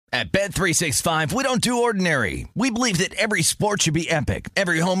At Bet365, we don't do ordinary. We believe that every sport should be epic.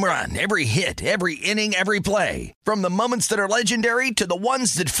 Every home run, every hit, every inning, every play. From the moments that are legendary to the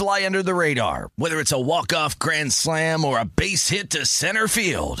ones that fly under the radar. Whether it's a walk-off grand slam or a base hit to center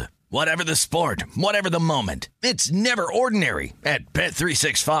field. Whatever the sport, whatever the moment. It's never ordinary at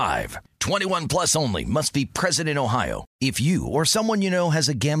Bet365. 21 plus only. Must be present in Ohio. If you or someone you know has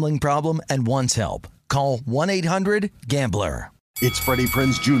a gambling problem and wants help, call 1-800-GAMBLER. It's Freddie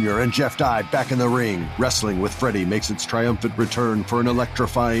Prinze Jr. and Jeff Dye back in the ring. Wrestling with Freddie makes its triumphant return for an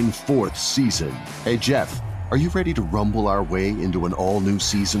electrifying 4th season. Hey, Jeff, are you ready to rumble our way into an all-new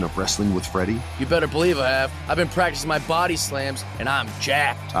season of Wrestling with Freddie? You better believe I have. I've been practicing my body slams, and I'm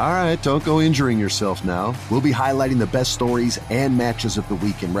jacked. All right, don't go injuring yourself now. We'll be highlighting the best stories and matches of the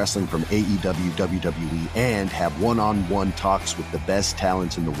week in wrestling from AEW, WWE, and have one-on-one talks with the best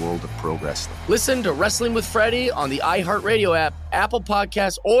talents in the world of pro wrestling. Listen to Wrestling with Freddie on the iHeartRadio app, Apple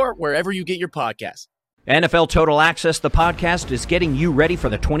Podcasts, or wherever you get your podcasts. NFL Total Access, the podcast, is getting you ready for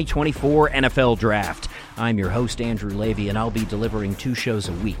the 2024 NFL Draft. I'm your host, Andrew Levy, and I'll be delivering 2 shows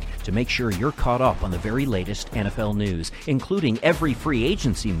a week to make sure you're caught up on the very latest NFL news, including every free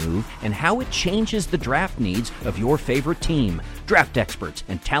agency move and how it changes the draft needs of your favorite team. Draft experts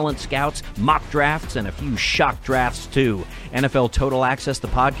and talent scouts, mock drafts, and a few shock drafts, too. NFL Total Access, the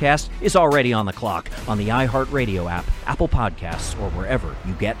podcast, is already on the clock on the iHeartRadio app, Apple Podcasts, or wherever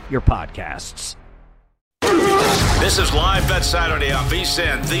you get your podcasts. This is Live Bet Saturday on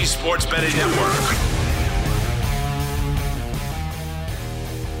VSiN, the Sports Betting Network.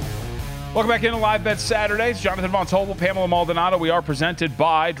 Welcome back into Live Bet Saturdays. Jonathan Von Tobel, Pamela Maldonado. We are presented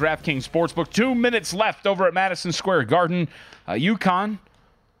by DraftKings Sportsbook. 2 minutes left over at Madison Square Garden. UConn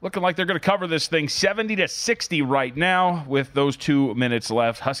looking like they're going to cover this thing 70-60 right now with those 2 minutes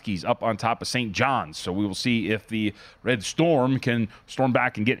left. Huskies up on top of St. John's. So we will see if the Red Storm can storm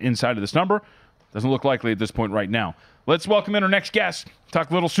back and get inside of this number. Doesn't look likely at this point right now. Let's welcome in our next guest. Talk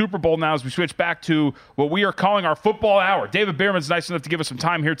a little Super Bowl now as we switch back to what we are calling our football hour. David Bierman's nice enough to give us some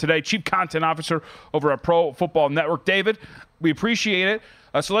time here today. Chief Content Officer over at Pro Football Network. David, we appreciate it.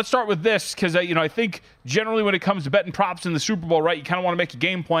 So let's start with this because, I think generally when it comes to betting props in the Super Bowl, right, you kind of want to make a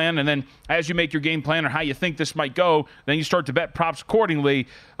game plan. And then as you make your game plan or how you think this might go, then you start to bet props accordingly.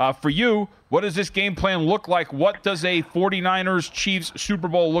 For you, what does this game plan look like? What does a 49ers-Chiefs Super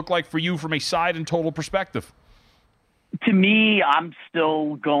Bowl look like for you from a side and total perspective? To me, I'm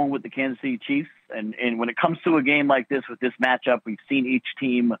still going with the Kansas City Chiefs. And when it comes to a game like this with this matchup, we've seen each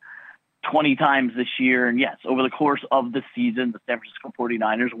team 20 times this year. And yes, over the course of the season, the San Francisco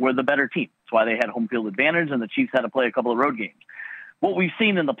 49ers were the better team. That's why they had home field advantage, and the Chiefs had to play a couple of road games. What we've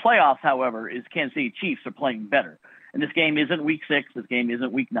seen in the playoffs, however, is Kansas City Chiefs are playing better. And this game isn't week 6. This game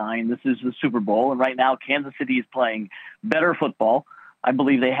isn't week 9. This is the Super Bowl. And right now, Kansas City is playing better football. I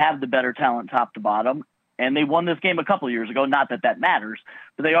believe they have the better talent top to bottom. And they won this game a couple of years ago. Not that that matters,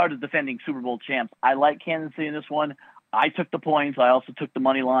 but they are the defending Super Bowl champs. I like Kansas City in this one. I took the points. I also took the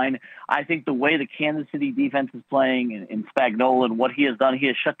money line. I think the way the Kansas City defense is playing and Spagnuolo and what he has done, he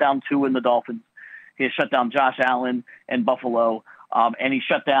has shut down Tua in the Dolphins. He has shut down Josh Allen and Buffalo. And he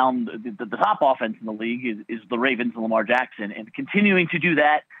shut down the top offense in the league is the Ravens and Lamar Jackson. And continuing to do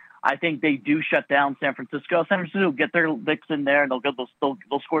that, I think they do shut down San Francisco. San Francisco will get their licks in there, and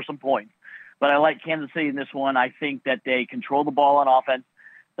they'll score some points. But I like Kansas City in this one. I think that they control the ball on offense.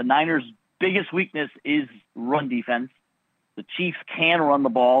 The Niners' biggest weakness is run defense. The Chiefs can run the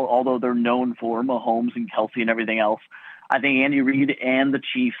ball, although they're known for Mahomes and Kelsey and everything else. I think Andy Reid and the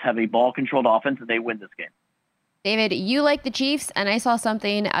Chiefs have a ball-controlled offense, and they win this game. David, you like the Chiefs, and I saw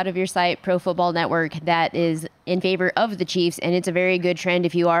something out of your site, Pro Football Network, that is in favor of the Chiefs, and it's a very good trend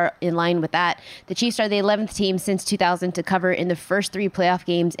if you are in line with that. The Chiefs are the 11th team since 2000 to cover in the first 3 playoff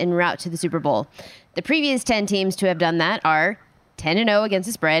games en route to the Super Bowl. The previous 10 teams to have done that are 10-0 against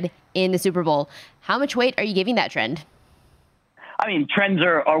the spread in the Super Bowl. How much weight are you giving that trend? I mean, trends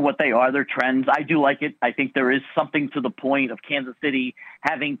are what they are. They're trends. I do like it. I think there is something to the point of Kansas City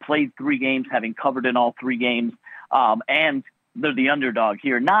having played 3 games, having covered in all 3 games, and they're the underdog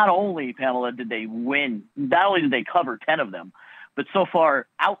here. Not only, Pamela, did they win, not only did they cover 10 of them, but so far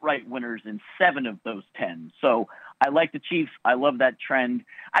outright winners in 7 of those 10. So I like the Chiefs. I love that trend.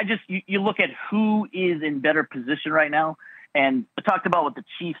 You look at who is in better position right now, and I talked about what the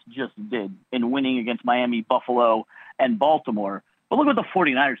Chiefs just did in winning against Miami, Buffalo, and Baltimore. But look what the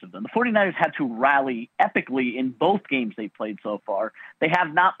 49ers have done. The 49ers had to rally epically in both games they played so far. They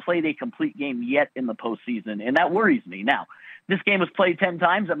have not played a complete game yet in the postseason, and that worries me. Now, this game was played 10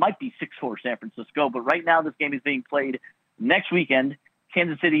 times. It might be 6-4 San Francisco, but right now this game is being played next weekend.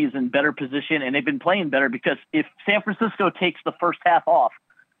 Kansas City is in better position, and they've been playing better because if San Francisco takes the first half off,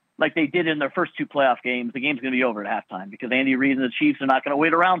 like they did in their first 2 playoff games, the game's going to be over at halftime because Andy Reid and the Chiefs are not going to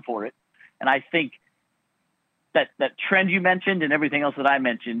wait around for it. And I think that trend you mentioned and everything else that I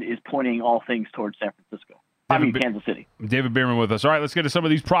mentioned is pointing all things towards San Francisco. Kansas City. David Bierman with us. All right, let's get to some of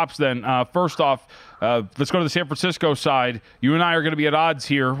these props then. First off, let's go to the San Francisco side. You and I are going to be at odds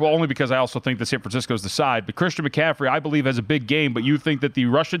here, well, only because I also think that San Francisco's the side. But Christian McCaffrey, I believe, has a big game, but you think that the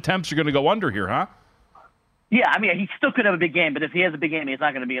rush attempts are going to go under here, huh? Yeah, I mean, he still could have a big game, but if he has a big game, he's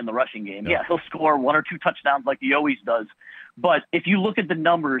not going to be in the rushing game. Yeah, he'll score 1 or 2 touchdowns like he always does. But if you look at the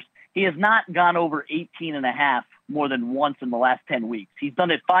numbers, he has not gone over 18.5 more than once in the last 10 weeks. He's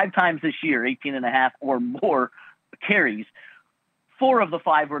done it 5 times this year, 18.5 or more carries. 4 of the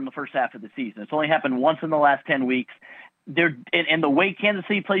 5 were in the first half of the season. It's only happened once in the last 10 weeks. And the way Kansas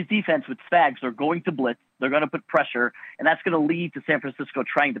City plays defense with Spags, they're going to blitz. They're going to put pressure, and that's going to lead to San Francisco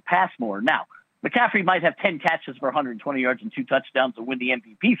trying to pass more. Now, McCaffrey might have 10 catches for 120 yards and 2 touchdowns to win the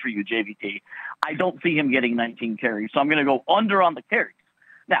MVP for you, JVT. I don't see him getting 19 carries, so I'm going to go under on the carries.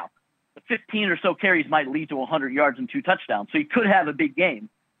 Now, the 15 or so carries might lead to 100 yards and 2 touchdowns, so he could have a big game,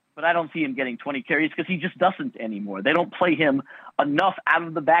 but I don't see him getting 20 carries because he just doesn't anymore. They don't play him enough out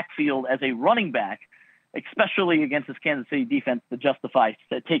of the backfield as a running back, especially against this Kansas City defense, to justify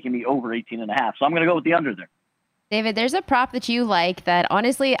taking me over 18.5. So I'm going to go with the under there. David, there's a prop that you like that,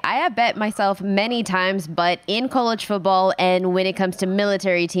 honestly, I have bet myself many times, but in college football and when it comes to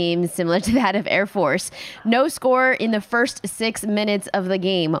military teams, similar to that of Air Force, no score in the first 6 minutes of the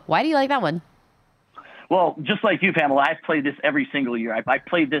game. Why do you like that one? Well, just like you, Pamela, I've played this every single year. I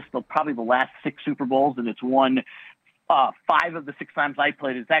played this probably the last 6 Super Bowls, and it's won 5 of the 6 times I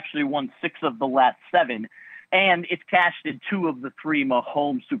played. It's actually won 6 of the last 7, and it's cashed in 2 of the 3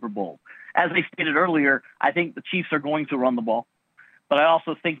 Mahomes Super Bowls. As I stated earlier, I think the Chiefs are going to run the ball. But I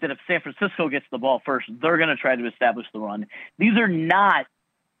also think that if San Francisco gets the ball first, they're going to try to establish the run. These are not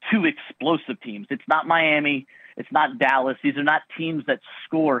 2 explosive teams. It's not Miami. It's not Dallas. These are not teams that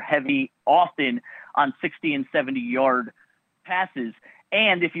score heavy often on 60 and 70-yard passes.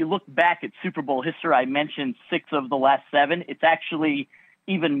 And if you look back at Super Bowl history, I mentioned 6 of the last 7. It's actually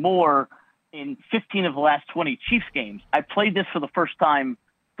even more in 15 of the last 20 Chiefs games. I played this for the first time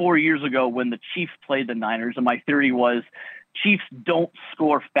 4 years ago when the Chiefs played the Niners, and my theory was Chiefs don't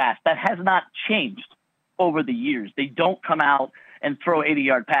score fast. That has not changed over the years. They don't come out and throw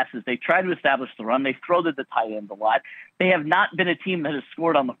 80-yard passes. They try to establish the run. They throw to the tight end a lot. They have not been a team that has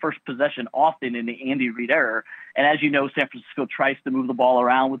scored on the first possession often in the Andy Reid era. And as you know, San Francisco tries to move the ball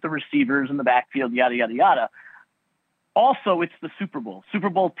around with the receivers in the backfield, yada, yada, yada. Also, it's the Super Bowl. Super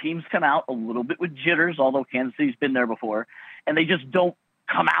Bowl teams come out a little bit with jitters, although Kansas City's been there before, and they just don't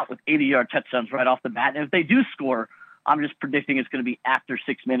come out with 80-yard touchdowns right off the bat. And if they do score, I'm just predicting it's going to be after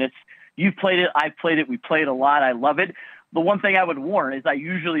 6 minutes. You've played it. I've played it. We play it a lot. I love it. The one thing I would warn is I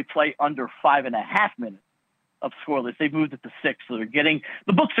usually play under 5.5 minutes of scoreless. They've moved it to 6, so they're getting –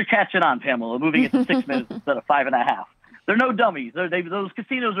 the books are catching on, Pamela, moving it to 6 minutes instead of 5.5. They're no dummies. Those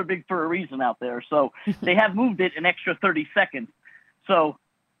casinos are big for a reason out there, so they have moved it an extra 30 seconds. So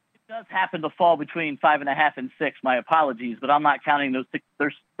it does happen to fall between 5.5 and 6. My apologies, but I'm not counting those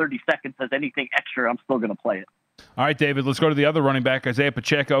 30 seconds as anything extra. I'm still going to play it. All right, David, let's go to the other running back, Isaiah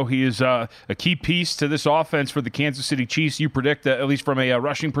Pacheco. He is a key piece to this offense for the Kansas City Chiefs. You predict, at least from a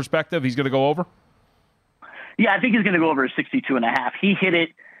rushing perspective, he's going to go over? Yeah, I think he's going to go over 62.5. He hit it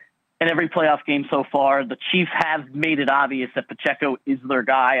in every playoff game so far. The Chiefs have made it obvious that Pacheco is their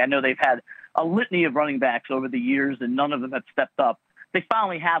guy. I know they've had a litany of running backs over the years, and none of them have stepped up. They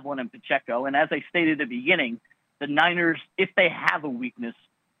finally have one in Pacheco, and as I stated at the beginning, the Niners, if they have a weakness,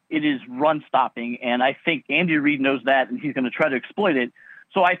 it is run stopping, and I think Andy Reid knows that, and he's going to try to exploit it.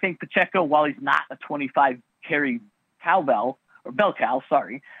 So I think Pacheco, while he's not a 25-carry bell cow,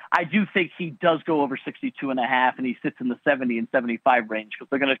 I do think he does go over 62.5, and he sits in the 70 and 75 range because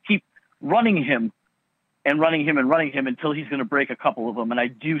they're going to keep running him until he's going to break a couple of them, and I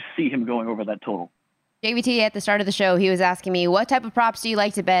do see him going over that total. JVT, at the start of the show, he was asking me, what type of props do you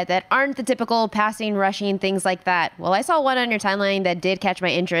like to bet that aren't the typical passing, rushing, things like that? Well, I saw one on your timeline that did catch my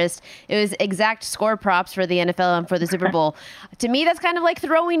interest. It was exact score props for the NFL and for the Super Bowl. To me, that's kind of like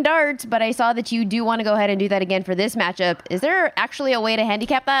throwing darts, but I saw that you do want to go ahead and do that again for this matchup. Is there actually a way to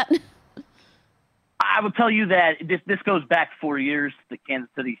handicap that? I will tell you that this goes back 4 years, the Kansas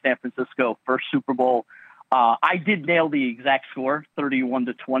City, San Francisco first Super Bowl. I did nail the exact score,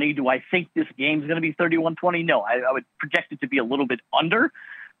 31-20. Do I think this game's going to be 31-20? No, I would project it to be a little bit under.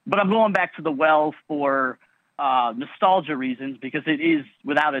 But I'm going back to the well for nostalgia reasons because it is,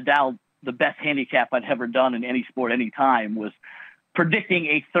 without a doubt, the best handicap I've ever done in any sport, any time, was predicting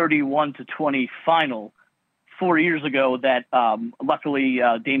a 31-20 final 4 years ago that luckily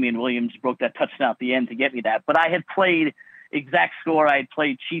Damian Williams broke that touchdown at the end to get me that. But I had played exact score. I had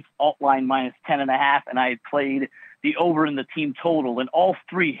played Chiefs alt line minus 10.5, and I had played the over in the team total, and all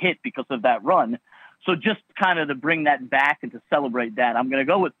three hit because of that run. So just kind of to bring that back and to celebrate that, I'm going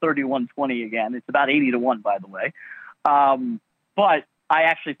to go with 31-20 again. It's about 80-1, by the way. But I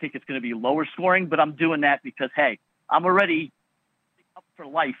actually think it's going to be lower scoring, but I'm doing that because, hey, I'm already up for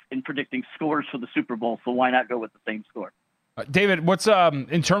life in predicting scores for the Super Bowl, so why not go with the same score? David, what's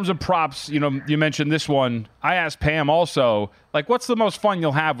in terms of props, you mentioned this one. I asked Pam also, like, what's the most fun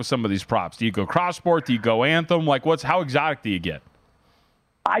you'll have with some of these props? Do you go cross sport? Do you go anthem? Like, how exotic do you get?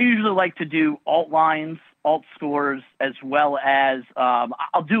 I usually like to do alt lines, alt scores, as well as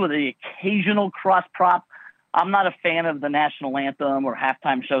I'll do the occasional cross prop. I'm not a fan of the national anthem or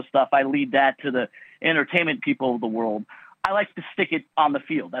halftime show stuff. I lead that to the entertainment people of the world. I like to stick it on the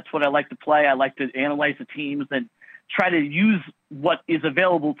field. That's what I like to play. I like to analyze the teams and try to use what is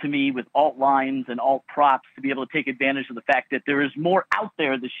available to me with alt lines and alt props to be able to take advantage of the fact that there is more out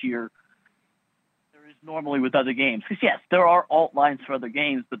there this year than there is normally with other games. Because, yes, there are alt lines for other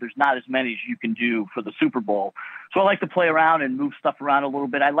games, but there's not as many as you can do for the Super Bowl. So I like to play around and move stuff around a little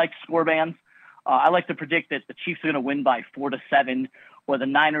bit. I like score bands. I like to predict that the Chiefs are going to win by 4-7, or the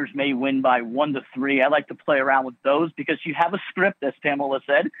Niners may win by 1-3. I like to play around with those because you have a script, as Pamela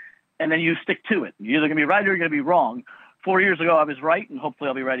said, and then you stick to it. You're either going to be right or you're going to be wrong. 4 years ago, I was right, and hopefully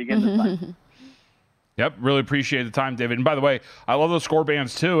I'll be right again this time. Yep, really appreciate the time, David. And by the way, I love those score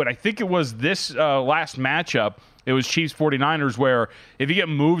bands too. And I think it was this last matchup, it was Chiefs 49ers, where if you get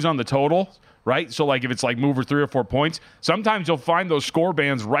moves on the total, right? So like if it's like move or 3 or 4 points, sometimes you'll find those score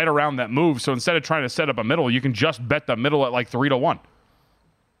bands right around that move. So instead of trying to set up a middle, you can just bet the middle at like 3-1.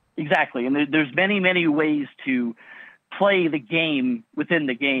 Exactly. And there's many, many ways to play the game within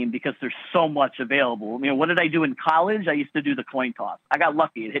the game because there's so much available. What did I do in college? I used to do the coin toss. I got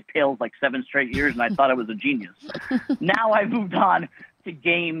lucky. It hit tails like 7 straight years, and I thought I was a genius. Now I've moved on to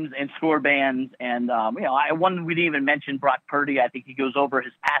games and score bands. And, we didn't even mention Brock Purdy. I think he goes over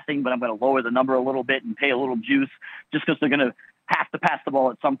his passing, but I'm going to lower the number a little bit and pay a little juice just because they're going to have to pass the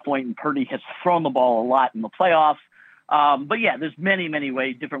ball at some point, and Purdy has thrown the ball a lot in the playoffs. But, yeah, there's many,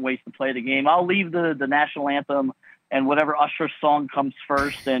 many different ways to play the game. I'll leave the national anthem and whatever Usher song comes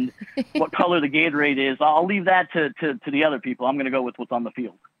first and what color the Gatorade is, I'll leave that to the other people. I'm going to go with what's on the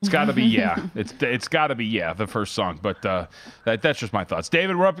field. It's got to be, yeah. It's got to be, yeah, the first song. But that's just my thoughts.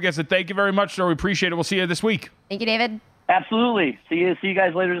 David, we're up against it. Thank you very much, sir. We appreciate it. We'll see you this week. Thank you, David. Absolutely. See you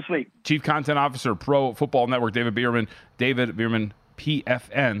guys later this week. Chief Content Officer, Pro Football Network, David Bierman. David Bierman,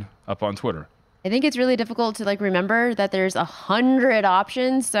 PFN, up on Twitter. I think it's really difficult to remember that there's 100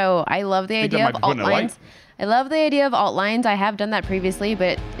 options. So I love the idea of alt lines. I love the idea of alt lines. I have done that previously,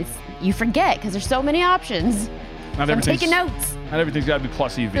 but you forget because there's so many options. So I'm taking notes. Not everything's got to be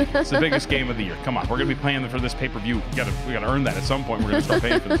plus EV. It's the biggest game of the year. Come on, we're going to be paying for this pay-per-view. We got to earn that at some point. We're going to start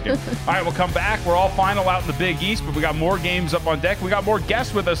paying for this game. All right, we'll come back. We're all final out in the Big East, but we got more games up on deck. We got more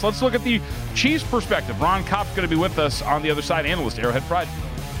guests with us. Let's look at the Chiefs' perspective. Ron Kopp's going to be with us on the other side. Analyst, Arrowhead Pride.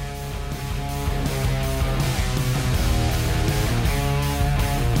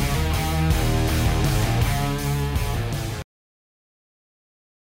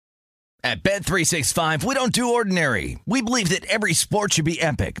 At Bet365, we don't do ordinary. We believe that every sport should be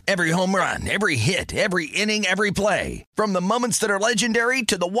epic. Every home run, every hit, every inning, every play. From the moments that are legendary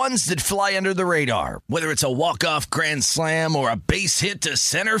to the ones that fly under the radar. Whether it's a walk-off grand slam or a base hit to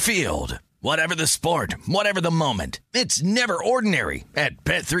center field. Whatever the sport, whatever the moment. It's never ordinary at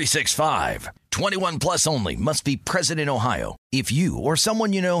Bet365. 21 plus only. Must be present in Ohio. If you or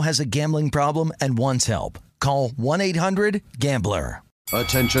someone you know has a gambling problem and wants help, call 1-800-GAMBLER.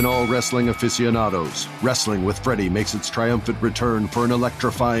 Attention all wrestling aficionados. Wrestling with Freddie makes its triumphant return for an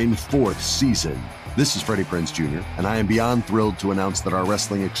electrifying 4th season. This is Freddie Prinze Jr., and I am beyond thrilled to announce that our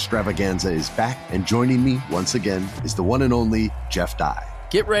wrestling extravaganza is back, and joining me once again is the one and only Jeff Dye.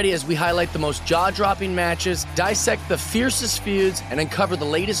 Get ready as we highlight the most jaw-dropping matches, dissect the fiercest feuds, and uncover the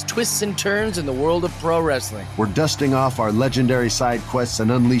latest twists and turns in the world of pro wrestling. We're dusting off our legendary side quests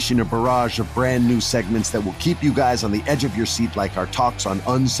and unleashing a barrage of brand new segments that will keep you guys on the edge of your seat like our talks on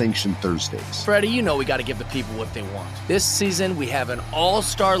Unsanctioned Thursdays. Freddie, you know we got to give the people what they want. This season, we have an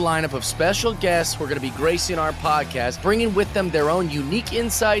all-star lineup of special guests who are going to be gracing our podcast, bringing with them their own unique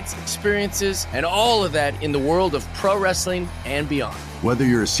insights, experiences, and all of that in the world of pro wrestling and beyond. Whether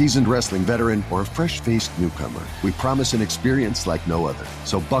you're a seasoned wrestling veteran or a fresh-faced newcomer, we promise an experience like no other.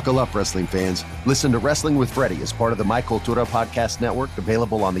 So buckle up, wrestling fans. Listen to Wrestling with Freddie as part of the My Cultura Podcast Network,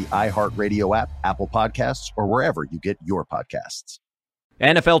 available on the iHeartRadio app, Apple Podcasts, or wherever you get your podcasts.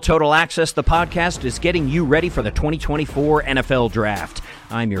 NFL Total Access, the podcast, is getting you ready for the 2024 NFL Draft.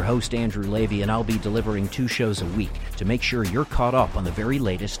 I'm your host, Andrew Levy, and I'll be delivering 2 shows a week to make sure you're caught up on the very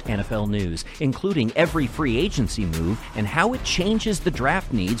latest NFL news, including every free agency move and how it changes the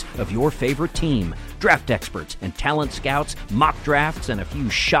draft needs of your favorite team. Draft experts and talent scouts, mock drafts, and a few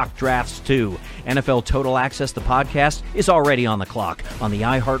shock drafts, too. NFL Total Access, the podcast, is already on the clock on the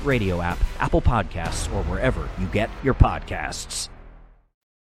iHeartRadio app, Apple Podcasts, or wherever you get your podcasts.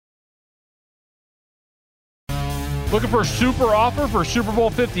 Looking for a super offer for Super Bowl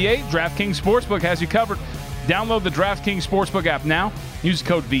 58? DraftKings Sportsbook has you covered. Download the DraftKings Sportsbook app now. Use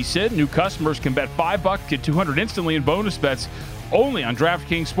code VSID. New customers can bet $5, get $200 instantly in bonus bets only on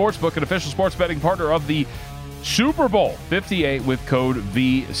DraftKings Sportsbook, an official sports betting partner of the Super Bowl 58 with code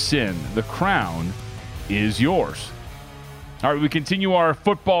VSIN. The crown is yours. All right, we continue our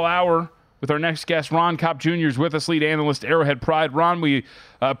football hour with our next guest. Ron Kopp Jr. is with us, lead analyst, Arrowhead Pride. Ron, we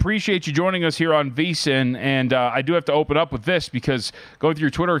appreciate you joining us here on VSiN, and I do have to open up with this because going through your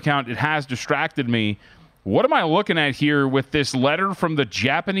Twitter account, it has distracted me. What am I looking at here with this letter from the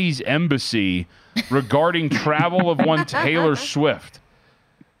Japanese embassy regarding travel of one Taylor Swift?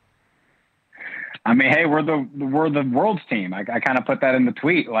 I mean, hey, we're the world's team. I kind of put that in the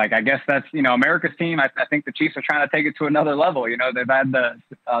tweet. Like, I guess that's, America's team. I think the Chiefs are trying to take it to another level. They've had the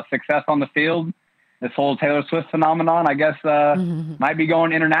success on the field. This whole Taylor Swift phenomenon, I guess, might be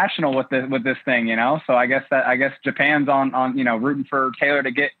going international with this thing. So I guess Japan's on rooting for Taylor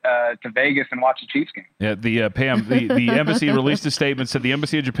to get to Vegas and watch the Chiefs game. Yeah, the embassy released a statement, said the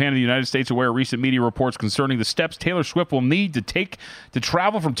Embassy of Japan in the United States aware of recent media reports concerning the steps Taylor Swift will need to take to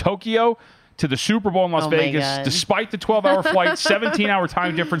travel from Tokyo to the Super Bowl in Las Vegas. Despite the 12-hour flight, 17-hour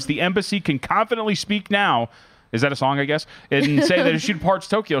time difference, the embassy can confidently speak now. Is that a song, I guess? And say that if she departs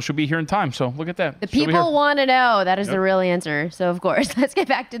Tokyo, she'll be here in time. So look at that. The people want to know. That is the real answer. So, of course, let's get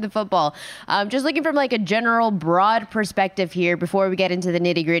back to the football. Just looking from like a general broad perspective here before we get into the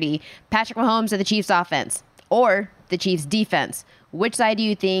nitty-gritty. Patrick Mahomes of the Chiefs offense or the Chiefs defense. Which side do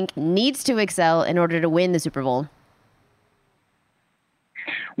you think needs to excel in order to win the Super Bowl?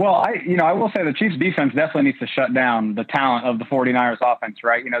 Well, I will say the Chiefs defense definitely needs to shut down the talent of the 49ers offense,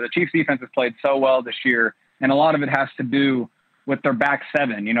 right? The Chiefs defense has played so well this year, and a lot of it has to do with their back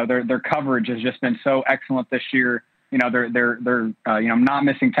seven. Their coverage has just been so excellent this year. They're not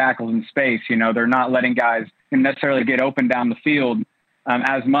missing tackles in space. They're not letting guys necessarily get open down the field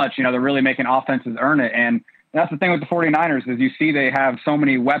as much. They're really making offenses earn it. And that's the thing with the 49ers is you see they have so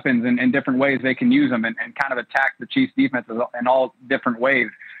many weapons in different ways they can use them and kind of attack the Chiefs defense in all different ways.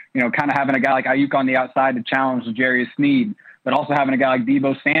 Kind of having a guy like Ayuk on the outside to challenge Jarius Sneed, but also having a guy like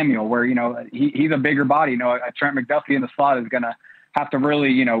Deebo Samuel where, he's a bigger body. Trent McDuffie in the slot is going to have to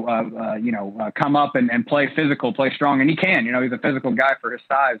really, come up and play physical, play strong. And he can, he's a physical guy for his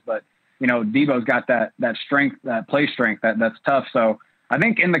size, but, Deebo's got that strength, that play strength that's tough. So I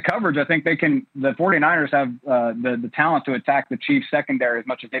think in the coverage, the 49ers have the talent to attack the Chiefs secondary as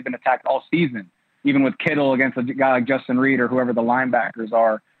much as they've been attacked all season, even with Kittle against a guy like Justin Reed or whoever the linebackers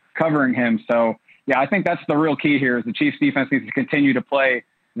are covering him. So, yeah, I think that's the real key here is the Chiefs defense needs to continue to play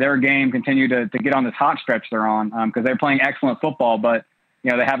their game, continue to get on this hot stretch they're on because they're playing excellent football, but they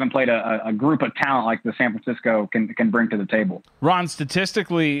haven't played a group of talent like the San Francisco can bring to the table. Ron,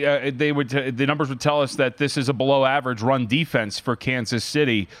 statistically, the numbers would tell us that this is a below-average run defense for Kansas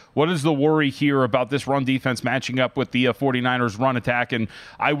City. What is the worry here about this run defense matching up with the 49ers run attack? And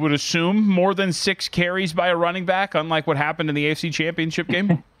I would assume more than 6 carries by a running back, unlike what happened in the AFC Championship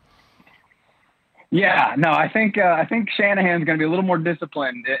game? Yeah, no, I think Shanahan's going to be a little more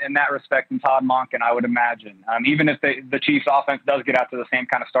disciplined in that respect than Todd Monken, I would imagine. Even if the Chiefs offense does get out to the same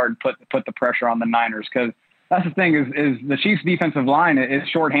kind of start and put the pressure on the Niners, because that's the thing is the Chiefs defensive line is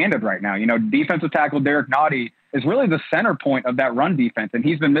shorthanded right now. Defensive tackle Derek Nottie is really the center point of that run defense, and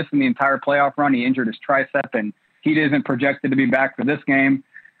he's been missing the entire playoff run. He injured his tricep, and he isn't projected to be back for this game.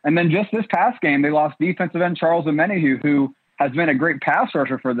 And then just this past game, they lost defensive end Charles Omenihu, who has been a great pass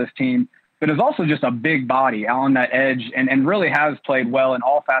rusher for this team, but is also just a big body out on that edge and really has played well in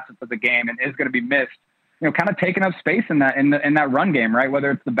all facets of the game and is going to be missed, kind of taking up space in that run game, right? Whether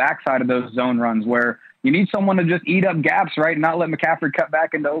it's the backside of those zone runs where you need someone to just eat up gaps, right, and not let McCaffrey cut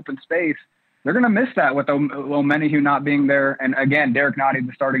back into open space. They're going to miss that with Omenihu not being there. And again, Derek Nottie,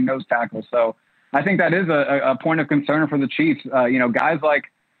 the starting nose tackle. So I think that is a point of concern for the Chiefs. Guys like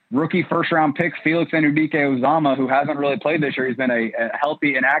rookie first-round pick Felix Enrique-Uzama, who hasn't really played this year. He's been a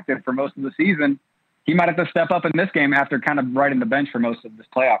healthy and active for most of the season. He might have to step up in this game after kind of riding the bench for most of this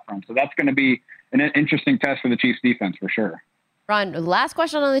playoff run. So that's going to be an interesting test for the Chiefs defense for sure. Ron, last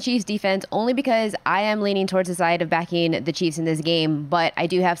question on the Chiefs defense, only because I am leaning towards the side of backing the Chiefs in this game, but I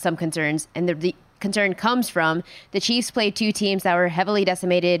do have some concerns. And the concern comes from the Chiefs played two teams that were heavily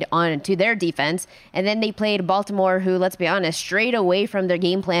decimated to their defense, and then they played Baltimore, who, let's be honest, strayed away from their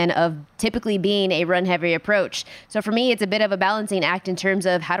game plan of typically being a run-heavy approach. So for me, it's a bit of a balancing act in terms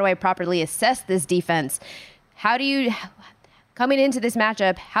of how do I properly assess this defense? Coming into this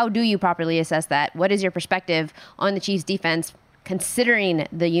matchup, how do you properly assess that? What is your perspective on the Chiefs defense considering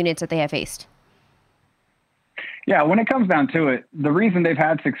the units that they have faced? Yeah, when it comes down to it, the reason they've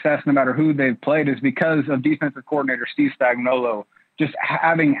had success no matter who they've played is because of defensive coordinator Steve Spagnuolo just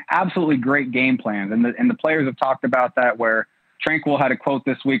having absolutely great game plans. And the players have talked about that, where Tranquill had a quote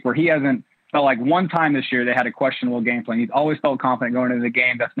this week where he hasn't felt like one time this year they had a questionable game plan. He's always felt confident going into the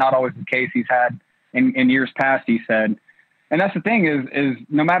game. That's not always the case he's had in years past, he said. And that's the thing is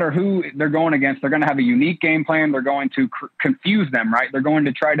no matter who they're going against, they're going to have a unique game plan. They're going to confuse them, right? They're going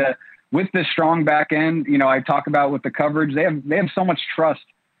to try to, with this strong back end, I talk about with the coverage, they have so much trust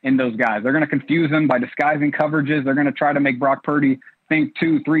in those guys. They're going to confuse them by disguising coverages. They're going to try to make Brock Purdy think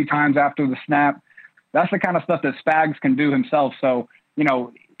 2-3 times after the snap. That's the kind of stuff that Spags can do himself. So,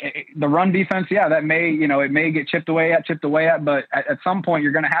 the run defense, that may, it may get chipped away at, but at some point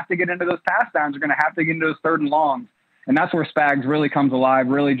you're going to have to get into those pass downs. You're going to have to get into those 3rd and longs. And that's where Spags really comes alive,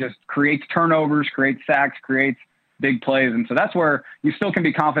 really just creates turnovers, creates sacks, creates big plays. And so that's where you still can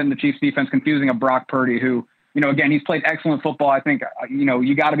be confident in the Chiefs defense, confusing a Brock Purdy who, again, he's played excellent football. I think,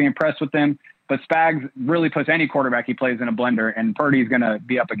 you got to be impressed with him. But Spags really puts any quarterback he plays in a blender, and Purdy's going to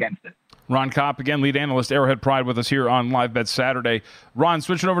be up against it. Ron Kopp, again, lead analyst, Arrowhead Pride, with us here on Live Bet Saturday. Ron,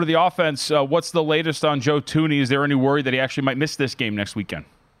 switching over to the offense, what's the latest on Joe Thuney? Is there any worry that he actually might miss this game next weekend?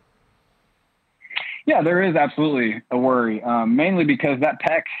 Yeah, there is absolutely a worry, mainly because that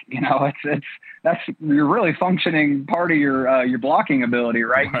pec, that's your really functioning part of your blocking ability,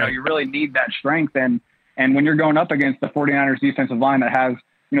 right? You really need that strength. And when you're going up against the 49ers defensive line that has,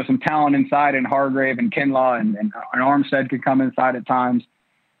 some talent inside, and Hargrave and Kinlaw and Armstead can come inside at times,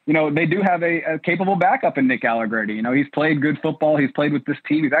 they do have a capable backup in Nick Allegretti. He's played good football. He's played with this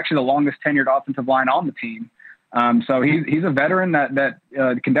team. He's actually the longest tenured offensive line on the team. So he's a veteran that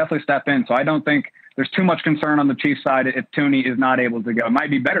can definitely step in. So I don't think there's too much concern on the Chiefs side if Thuney is not able to go. It might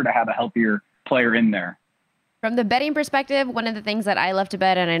be better to have a healthier player in there. From the betting perspective, one of the things that I love to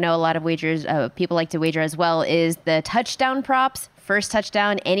bet, and I know a lot of wagers, people like to wager as well, is the touchdown props. First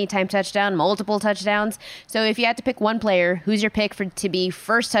touchdown, anytime touchdown, multiple touchdowns. So if you had to pick one player, who's your pick to be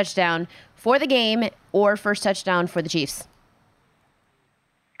first touchdown for the game or first touchdown for the Chiefs?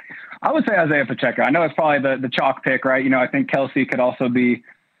 I would say Isaiah Pacheco. I know it's probably the chalk pick, right? I think Kelsey could also be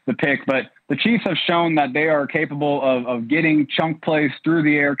the pick, but the Chiefs have shown that they are capable of getting chunk plays through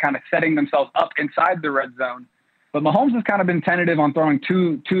the air, kind of setting themselves up inside the red zone. But Mahomes has kind of been tentative on throwing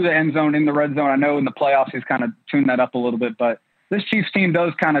to the end zone in the red zone. I know in the playoffs he's kind of tuned that up a little bit, but this Chiefs team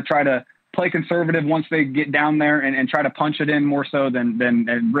does kind of try to play conservative once they get down there and try to punch it in more so than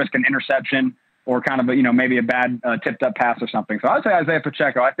risk an interception or kind of maybe a bad tipped up pass or something. So I would say Isaiah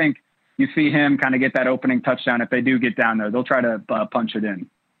Pacheco. I think you see him kind of get that opening touchdown. If they do get down there, they'll try to punch it in.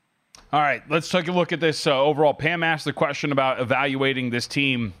 All right, let's take a look at this overall. Pam asked the question about evaluating this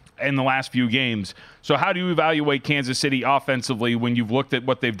team in the last few games. So how do you evaluate Kansas City offensively when you've looked at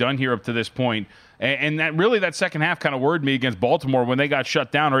what they've done here up to this point? And that second half kind of worried me against Baltimore when they got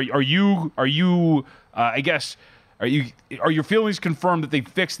shut down. Are your feelings confirmed that they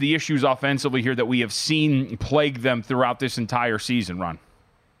fixed the issues offensively here that we have seen plague them throughout this entire season, Ron?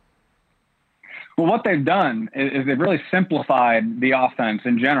 Well, what they've done is they've really simplified the offense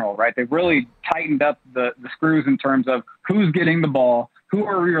in general, right? They've really tightened up the screws in terms of who's getting the ball, who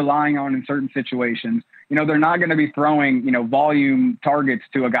are we relying on in certain situations. They're not going to be throwing, volume targets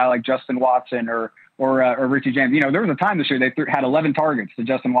to a guy like Justin Watson or Richie James. There was a time this year they had 11 targets to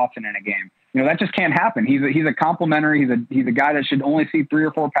Justin Watson in a game. That just can't happen. He's a complimentary. He's a guy that should only see 3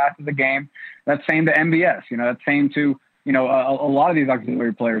 or 4 passes a game. That's same to MVS. That's same to, a lot of these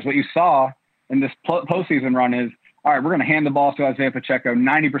auxiliary players. What you saw in this postseason run is, all right, we're going to hand the ball to Isaiah Pacheco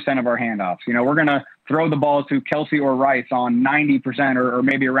 90% of our handoffs. We're going to throw the ball to Kelsey or Rice on 90% or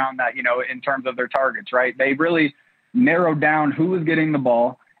maybe around that, in terms of their targets, right? They really narrowed down who was getting the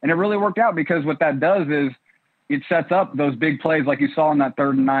ball, and it really worked out because what that does is it sets up those big plays like you saw in that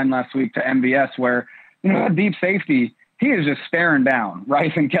 3rd and 9 last week to MVS where, that deep safety, he is just staring down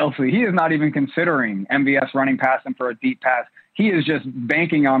Rice and Kelsey. He is not even considering MVS running past him for a deep pass. He is just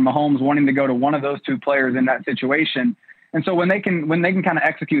banking on Mahomes wanting to go to one of those 2 players in that situation. And so when they can kind of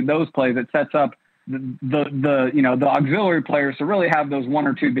execute those plays, it sets up the auxiliary players to really have those 1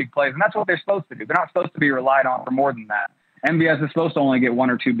 or 2 big plays. And that's what they're supposed to do. They're not supposed to be relied on for more than that. MVS is supposed to only get 1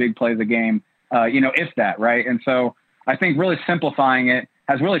 or 2 big plays a game, if that, right? And so I think really simplifying it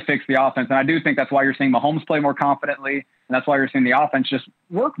has really fixed the offense. And I do think that's why you're seeing Mahomes play more confidently. And that's why you're seeing the offense just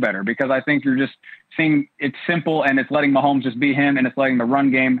work better, because I think you're just seeing it's simple and it's letting Mahomes just be him, and it's letting the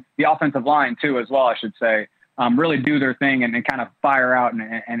run game, the offensive line too, as well, I should say, really do their thing and kind of fire out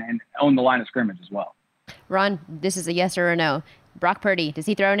and own the line of scrimmage as well. Ron, this is a yes or a no. Brock Purdy, does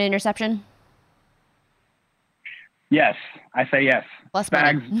he throw an interception? Yes, I say yes.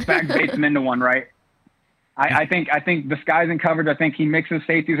 Spags baits him into one, right? I think the sky's in coverage. I think he mixes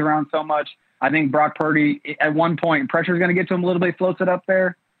safeties around so much. I think Brock Purdy, at one point, pressure is going to get to him a little bit, floats it up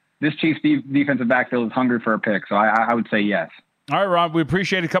there. This Chiefs defensive backfield is hungry for a pick, so I would say yes. All right, Ron, we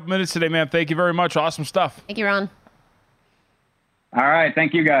appreciate a couple minutes today, man. Thank you very much. Awesome stuff. Thank you, Ron. All right.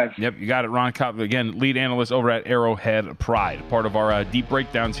 Thank you, guys. Yep, you got it. Ron Kopp, again, lead analyst over at Arrowhead Pride, part of our deep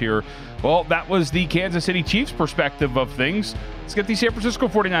breakdowns here. Well, that was the Kansas City Chiefs perspective of things. Let's get the San Francisco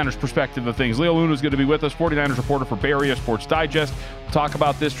 49ers perspective of things. Leo Luna is going to be with us, 49ers reporter for Bay Area Sports Digest. We'll talk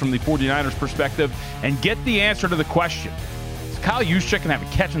about this from the 49ers perspective and get the answer to the question. Is Kyle Juszczyk going to have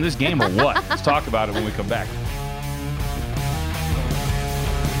a catch in this game or what? Let's talk about it when we come back.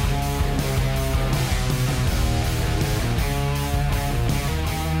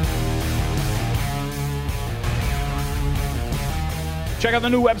 Check out the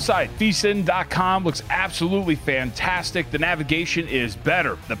new website, vsin.com. Looks absolutely fantastic. The navigation is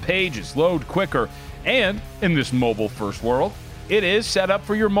better. The pages load quicker. And in this mobile-first world, it is set up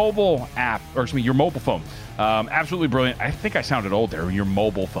for your mobile app, or excuse me, your mobile phone. Absolutely brilliant. I think I sounded old there, your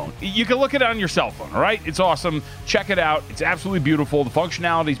mobile phone. You can look at it on your cell phone, all right? It's awesome. Check it out. It's absolutely beautiful. The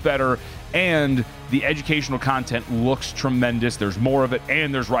functionality's better, and the educational content looks tremendous. There's more of it,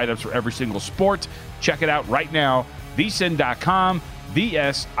 and there's write-ups for every single sport. Check it out right now, vsin.com.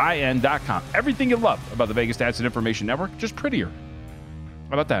 VSIN.com. Everything you love about the Vegas Stats and Information Network, just prettier.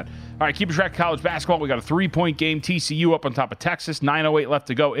 How about that? All right, keeping track of college basketball. We got a 3-point game. TCU up on top of Texas. 9:08 left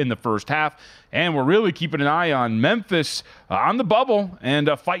to go in the first half. And we're really keeping an eye on Memphis on the bubble and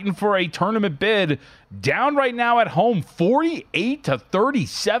fighting for a tournament bid. Down right now at home,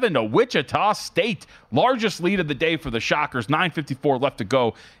 48-37 to Wichita State. Largest lead of the day for the Shockers. 9:54 left to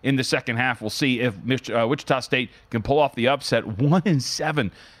go in the second half. We'll see if Wichita State can pull off the upset.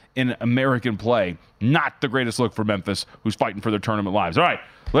 1-7 in American play. Not the greatest look for Memphis, who's fighting for their tournament lives. All right,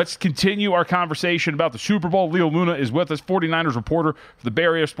 let's continue our conversation about the Super Bowl. Leo Luna is with us, 49ers reporter for the Bay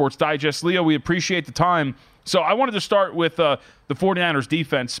Area Sports Digest. Leo, we appreciate the time. So I wanted to start with the 49ers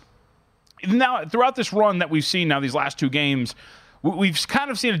defense. Now, throughout this run that we've seen now, these last 2 games, we've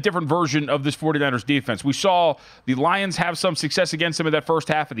kind of seen a different version of this 49ers defense. We saw the Lions have some success against them in that first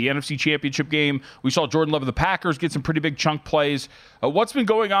half of the NFC Championship game. We saw Jordan Love of the Packers get some pretty big chunk plays. What's been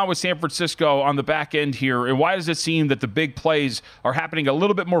going on with San Francisco on the back end here, and why does it seem that the big plays are happening a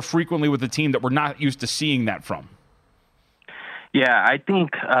little bit more frequently with a team that we're not used to seeing that from? Yeah, I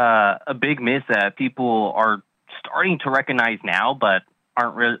think a big miss that people are starting to recognize now but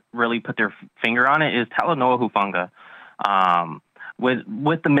aren't really put their finger on it is Talanoa Hufanga.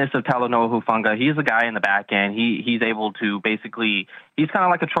 With the miss of Talanoa Hufanga, he's a guy in the back end. He's able to basically, he's kind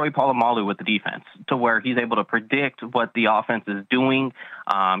of like a Troy Polamalu with the defense, to where he's able to predict what the offense is doing.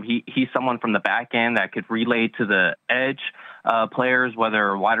 He's someone from the back end that could relay to the edge players, whether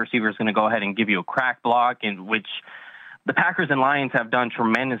a wide receiver is going to go ahead and give you a crack block, in which the Packers and Lions have done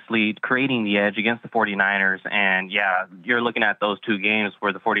tremendously creating the edge against the 49ers. And, yeah, you're looking at those 2 games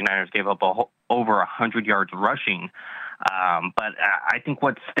where the 49ers gave up over 100 yards rushing. But I think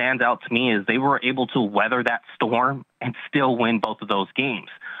what stands out to me is they were able to weather that storm and still win both of those games.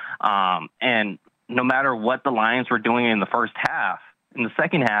 And no matter what the Lions were doing in the first half, in the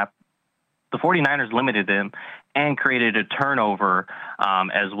second half, the 49ers limited them and created a turnover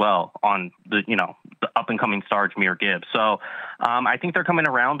as well on the up-and-coming star Jahmyr Gibbs. So I think they're coming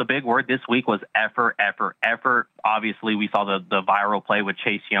around. The big word this week was effort. Obviously, we saw the viral play with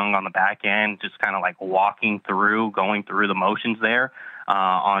Chase Young on the back end, just kind of like going through the motions there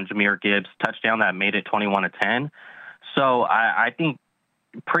on Jahmyr Gibbs' touchdown that made it 21-10. So I think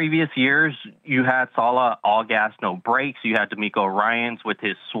previous years, you had Saleh, all gas, no brakes. You had DeMeco Ryans with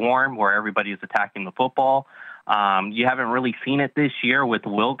his swarm where everybody is attacking the football. You haven't really seen it this year with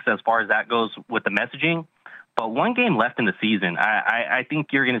Wilkes as far as that goes with the messaging. But 1 game left in the season, I think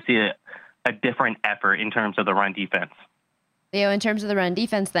you're going to see a different effort in terms of the run defense. In terms of the run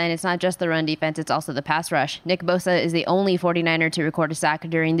defense, then, it's not just the run defense, it's also the pass rush. Nick Bosa is the only 49er to record a sack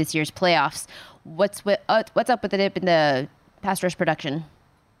during this year's playoffs. What's up with the dip in the pass rush production?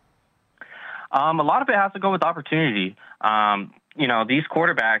 A lot of it has to go with opportunity. these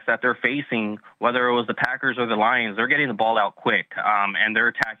quarterbacks that they're facing, whether it was the Packers or the Lions, they're getting the ball out quick, and they're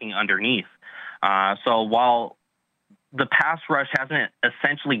attacking underneath. So while the pass rush hasn't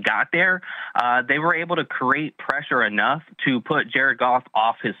essentially got there, they were able to create pressure enough to put Jared Goff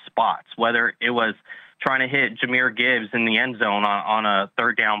off his spots, whether it was trying to hit Jahmyr Gibbs in the end zone on a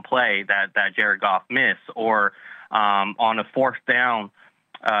third down play that Jared Goff missed, or on a fourth down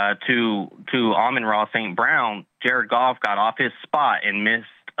to Amon-Ra St. Brown, Jared Goff got off his spot and missed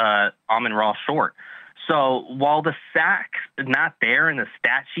Amon-Ra short. So while the sack's not there in the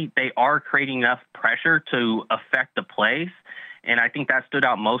stat sheet, they are creating enough pressure to affect the plays. And I think that stood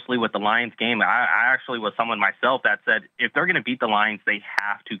out mostly with the Lions game. I actually was someone myself that said if they're going to beat the Lions, they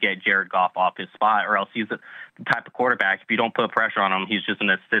have to get Jared Goff off his spot, or else he's the type of quarterback, if you don't put pressure on him, he's just going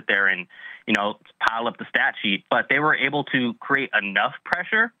to sit there and, pile up the stat sheet. But they were able to create enough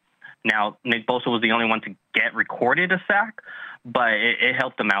pressure. Now, Nick Bosa was the only one to get recorded a sack, but it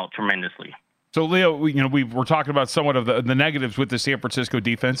helped them out tremendously. So, Leo, we're talking about somewhat of the negatives with the San Francisco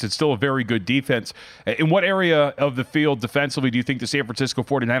defense. It's still a very good defense. In what area of the field defensively do you think the San Francisco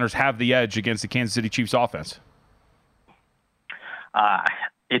 49ers have the edge against the Kansas City Chiefs offense?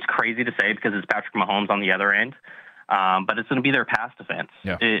 It's crazy to say because it's Patrick Mahomes on the other end, but it's going to be their pass defense.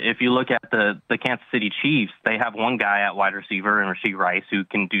 Yeah. If you look at the Kansas City Chiefs, they have one guy at wide receiver and Rashee Rice who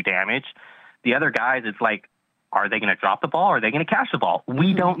can do damage. The other guys, it's like, are they going to drop the ball? Or are they going to catch the ball?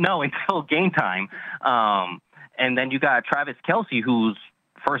 We don't know until game time. And then you got Travis Kelce, who's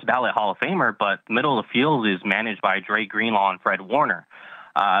first ballot Hall of Famer, but middle of the field is managed by Dre Greenlaw and Fred Warner.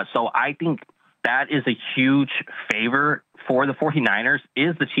 So I think that is a huge favor for the 49ers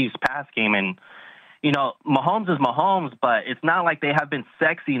is the Chiefs pass game. And, Mahomes is Mahomes, but it's not like they have been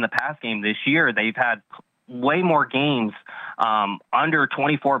sexy in the pass game this year. They've had way more games under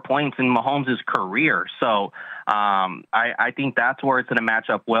 24 points in Mahomes' career. So I think that's where it's going to match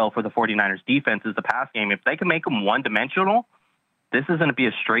up well for the 49ers defense is the pass game. If they can make them one-dimensional, this is going to be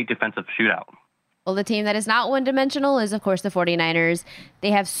a straight defensive shootout. Well, the team that is not one-dimensional is, of course, the 49ers. They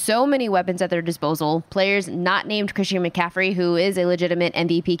have so many weapons at their disposal. Players not named Christian McCaffrey, who is a legitimate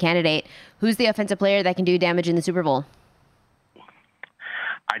MVP candidate. Who's the offensive player that can do damage in the Super Bowl?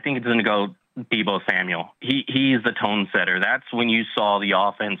 I think it's going to go Deebo Samuel. He's the tone setter. That's when you saw the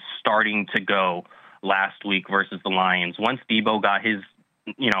offense starting to go last week versus the Lions. Once Deebo got his,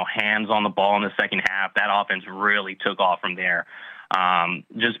 hands on the ball in the second half, that offense really took off from there.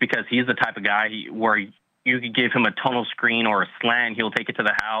 Just because he's the type of guy where you could give him a tunnel screen or a slant, he'll take it to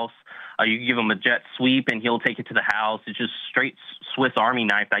the house. You can give him a jet sweep and he'll take it to the house. It's just straight Swiss Army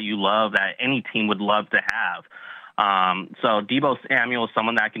knife that you love, that any team would love to have. So Deebo Samuel is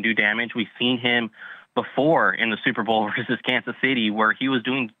someone that can do damage. We've seen him before in the Super Bowl versus Kansas City where he was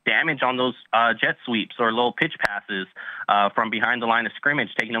doing damage on those jet sweeps or little pitch passes from behind the line of scrimmage,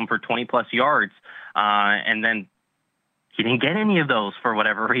 taking them for 20-plus yards. And then he didn't get any of those for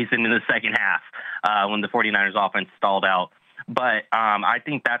whatever reason in the second half when the 49ers offense stalled out. But I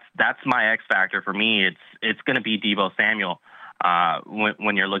think that's my X factor for me. It's going to be Deebo Samuel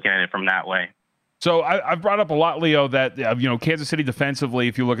when you're looking at it from that way. So I've brought up a lot, Leo, that Kansas City defensively,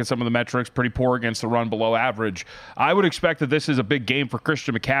 if you look at some of the metrics, pretty poor against the run, below average. I would expect that this is a big game for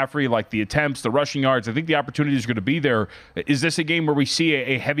Christian McCaffrey, like the attempts, the rushing yards. I think the opportunity is going to be there. Is this a game where we see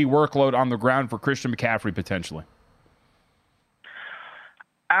a heavy workload on the ground for Christian McCaffrey potentially?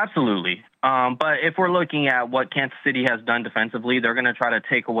 Absolutely. But if we're looking at what Kansas City has done defensively, they're going to try to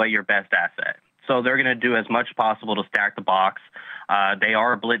take away your best asset. So they're going to do as much as possible to stack the box. They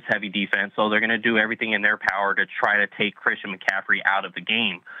are a blitz-heavy defense, so they're going to do everything in their power to try to take Christian McCaffrey out of the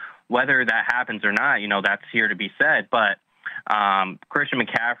game. Whether that happens or not, that's here to be said. But Christian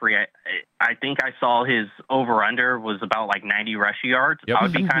McCaffrey, I think I saw his over-under was about like 90 rushing yards. Yep. I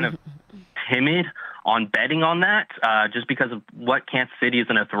would be kind of timid on betting on that just because of what Kansas City is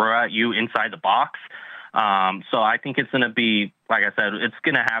going to throw at you inside the box. So I think it's going to be, like I said, it's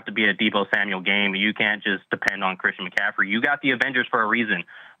going to have to be a Deebo Samuel game. You can't just depend on Christian McCaffrey. You got the Avengers for a reason.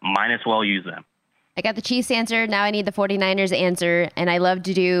 Might as well use them. I got the Chiefs answer. Now I need the 49ers answer, and I love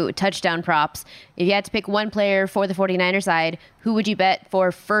to do touchdown props. If you had to pick one player for the 49ers side, who would you bet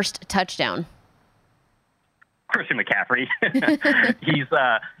for first touchdown? Christian McCaffrey. He's,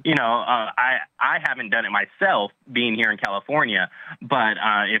 I haven't done it myself being here in California, but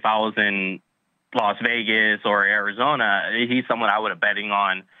if I was in Las Vegas or Arizona, he's someone I would have betting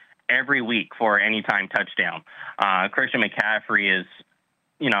on every week for anytime touchdown. Christian McCaffrey is,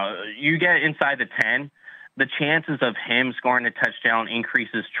 you get inside the 10, the chances of him scoring a touchdown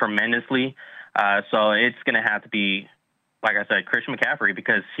increases tremendously. So it's going to have to be like I said, Christian McCaffrey,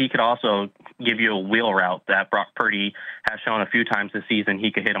 because he could also give you a wheel route that Brock Purdy has shown a few times this season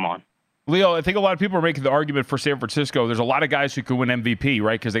he could hit him on. Leo, I think a lot of people are making the argument for San Francisco. There's a lot of guys who could win MVP,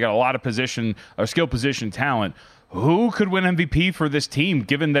 right? Because they got a lot of skill position talent. Who could win MVP for this team,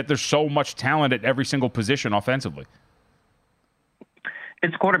 given that there's so much talent at every single position offensively?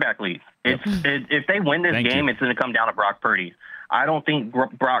 It's quarterback league. If they win this game, it's going to come down to Brock Purdy. I don't think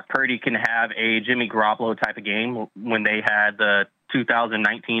Brock Purdy can have a Jimmy Garoppolo type of game when they had the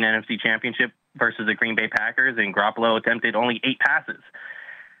 2019 NFC Championship versus the Green Bay Packers, and Garoppolo attempted only 8 passes.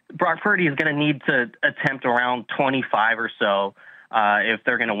 Brock Purdy is going to need to attempt around 25 or so if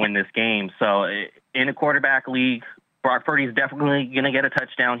they're going to win this game. So in a quarterback league, Brock Purdy is definitely going to get a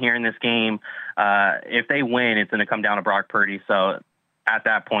touchdown here in this game. If they win, it's going to come down to Brock Purdy. So at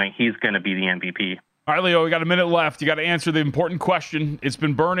that point, he's going to be the MVP. All right, Leo, we got a minute left. You got to answer the important question. It's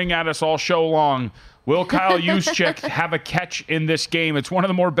been burning at us all show long. Will Kyle Juszczyk have a catch in this game? It's one of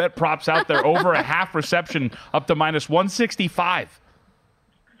the more bet props out there. Over a half reception, up to -165.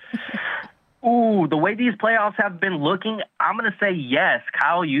 Ooh, the way these playoffs have been looking, I'm going to say yes.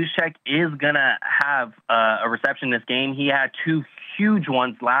 Kyle Juszczyk is going to have a reception this game. He had 2 huge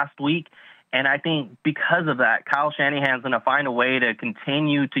ones last week. And I think because of that, Kyle Shanahan's going to find a way to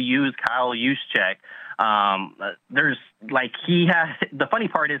continue to use Kyle Juszczyk. The funny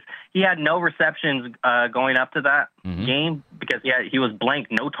part is he had no receptions going up to that game because he was blank,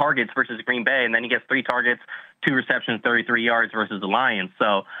 no targets versus Green Bay, and then he gets 3 targets, 2 receptions, 33 yards versus the Lions.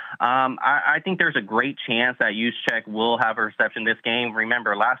 So I think there's a great chance that Juszczyk will have a reception this game.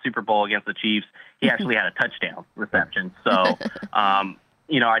 Remember, last Super Bowl against the Chiefs, he actually had a touchdown reception. So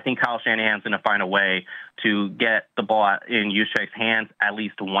I think Kyle Shanahan's going to find a way to get the ball in Juszczyk's hands at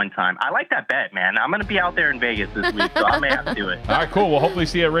least one time. I like that bet, man. I'm going to be out there in Vegas this week, so I may have to do it. All right, cool. We'll hopefully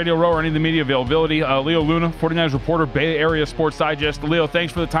see you at Radio Row or any of the media availability. Leo Luna, 49ers reporter, Bay Area Sports Digest. Leo,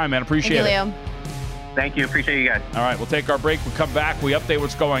 thanks for the time, man. Appreciate it. Leo. Thank you. Appreciate you guys. All right, we'll take our break. We'll come back. We update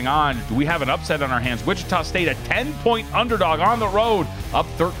what's going on. Do we have an upset on our hands? Wichita State, a 10-point underdog on the road, up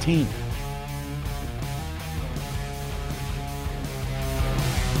 13.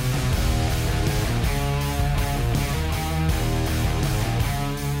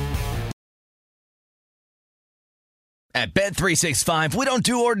 At Bet365, we don't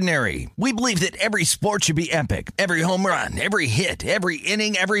do ordinary. We believe that every sport should be epic. Every home run, every hit, every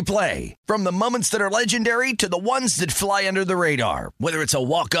inning, every play. From the moments that are legendary to the ones that fly under the radar. Whether it's a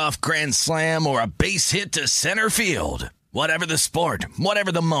walk-off grand slam or a base hit to center field. Whatever the sport,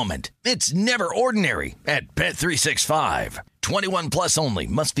 whatever the moment. It's never ordinary at Bet365. 21 plus only.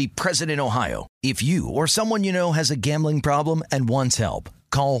 Must be present in Ohio. If you or someone you know has a gambling problem and wants help,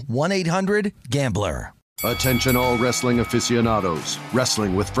 call 1-800-GAMBLER. Attention all wrestling aficionados.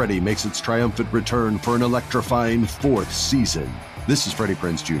 Wrestling with Freddie makes its triumphant return for an electrifying 4th season. This is Freddie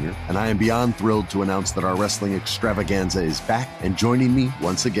Prinze Jr., and I am beyond thrilled to announce that our wrestling extravaganza is back, and joining me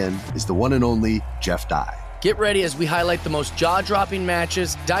once again is the one and only Jeff Dye. Get ready as we highlight the most jaw-dropping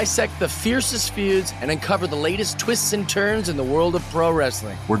matches, dissect the fiercest feuds, and uncover the latest twists and turns in the world of pro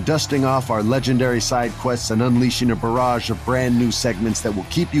wrestling. We're dusting off our legendary side quests and unleashing a barrage of brand new segments that will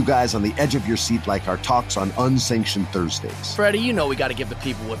keep you guys on the edge of your seat like our talks on Unsanctioned Thursdays. Freddie, you know we got to give the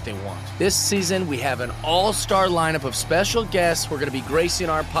people what they want. This season, we have an all-star lineup of special guests who are going to be gracing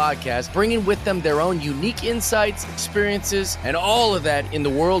our podcast, bringing with them their own unique insights, experiences, and all of that in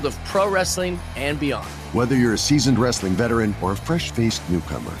the world of pro wrestling and beyond. Whether you're a seasoned wrestling veteran or a fresh-faced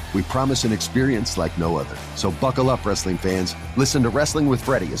newcomer, we promise an experience like no other. So buckle up, wrestling fans. Listen to Wrestling with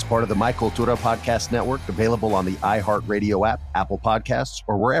Freddie as part of the My Cultura Podcast Network, available on the iHeartRadio app, Apple Podcasts,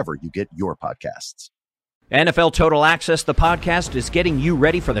 or wherever you get your podcasts. NFL Total Access, the podcast, is getting you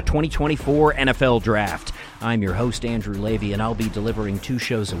ready for the 2024 NFL Draft. I'm your host, Andrew Levy, and I'll be delivering 2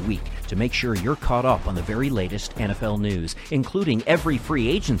 shows a week to make sure you're caught up on the very latest NFL news, including every free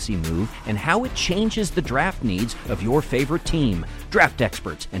agency move and how it changes the draft needs of your favorite team. Draft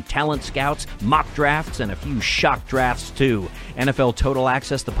experts and talent scouts, mock drafts, and a few shock drafts, too. NFL Total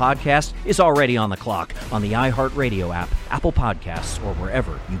Access, the podcast, is already on the clock on the iHeartRadio app, Apple Podcasts, or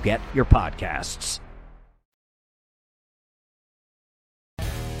wherever you get your podcasts.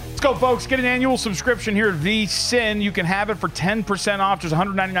 Let's go, folks. Get an annual subscription here at VSiN. You can have it for 10% off. Just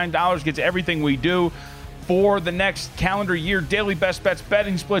 $199. Gets everything we do for the next calendar year. Daily best bets,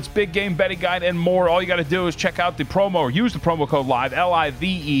 betting splits, big game betting guide, and more. All you got to do is check out the promo or use the promo code LIVE,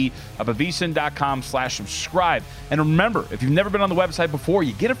 L-I-V-E, up at vsin.com/subscribe. And remember, if you've never been on the website before,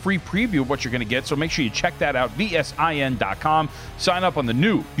 you get a free preview of what you're going to get. So make sure you check that out, vsin.com. Sign up on the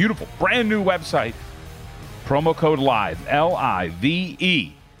new, beautiful, brand new website. Promo code LIVE,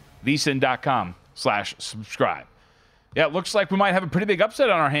 L-I-V-E. vsin.com/subscribe. Yeah, it looks like we might have a pretty big upset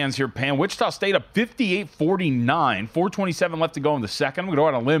on our hands here, Pam. Wichita State up 58-49, 4:27 left to go in the second. I'm going to go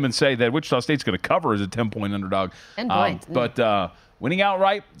out on a limb and say that Wichita State's going to cover as a 10-point underdog. 10 points. But winning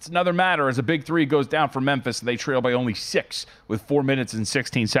outright, it's another matter as a big three goes down for Memphis. They trail by only 6 with 4 minutes and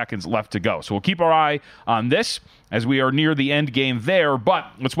 16 seconds left to go. So we'll keep our eye on this as we are near the end game there.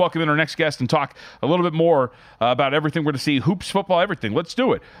 But let's welcome in our next guest and talk a little bit more about everything we're going to see. Hoops, football, everything. Let's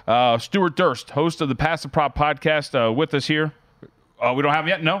do it. Stuart Durst, host of the Pass the Prop podcast, with us here. We don't have him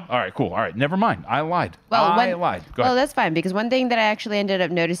yet? No? All right, cool. All right, never mind. I lied. I lied. Go ahead. Well, that's fine, because one thing that I actually ended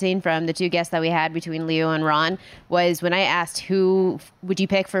up noticing from the two guests that we had between Leo and Ron was when I asked who would you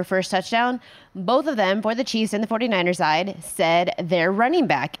pick for first touchdown, both of them, for the Chiefs and the 49ers side, said their running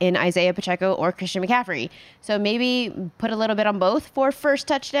back in Isaiah Pacheco or Christian McCaffrey. So maybe put a little bit on both for first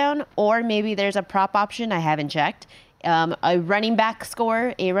touchdown, or maybe there's a prop option I haven't checked. A running back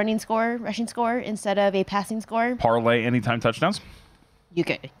score, a rushing score, instead of a passing score. Parlay anytime touchdowns? You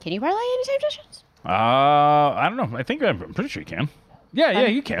can you parlay anytime touchdowns? I don't know. I'm pretty sure you can. Yeah,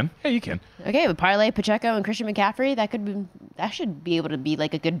 you can. Yeah, you can. Okay, with parlay Pacheco and Christian McCaffrey, that should be able to be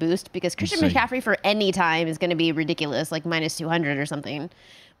like a good boost, because Christian McCaffrey for any time is going to be ridiculous, like minus 200 or something.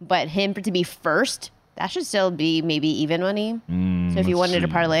 But him to be first, that should still be maybe even money. So if you wanted to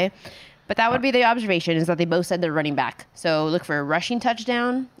parlay. But that would be the observation, is that they both said they're running back. So look for a rushing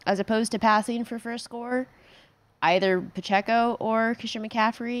touchdown as opposed to passing for first score. Either Pacheco or Christian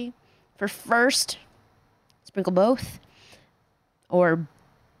McCaffrey for first. Sprinkle both. Or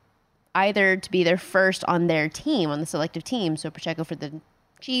either to be their first on their team, on the selective team. So Pacheco for the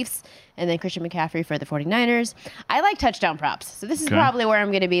Chiefs and then Christian McCaffrey for the 49ers. I like touchdown props. So this is probably where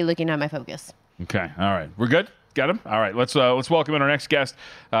I'm going to be looking at my focus. Okay. All right. We're good? Got him? All right. Let's welcome in our next guest,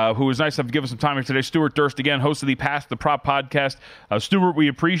 who was nice enough to give us some time here today. Stuart Durst, again, host of the Pass the Prop podcast. Stuart, we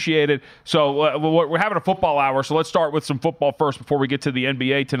appreciate it. So we're having a football hour, so let's start with some football first before we get to the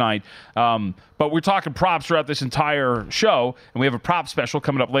NBA tonight. But we're talking props throughout this entire show, and we have a prop special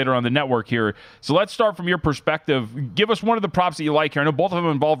coming up later on the network here. So let's start from your perspective. Give us one of the props that you like here. I know both of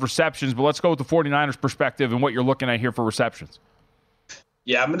them involve receptions, but let's go with the 49ers perspective and what you're looking at here for receptions.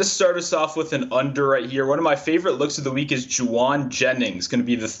 Yeah, I'm going to start us off with an under right here. One of my favorite looks of the week is Juwan Jennings, going to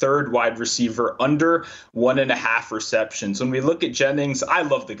be the third wide receiver, under 1.5 receptions. When we look at Jennings, I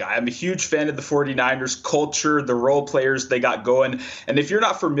love the guy. I'm a huge fan of the 49ers culture, the role players they got going. And if you're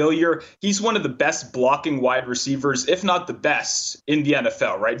not familiar, he's one of the best blocking wide receivers, if not the best in the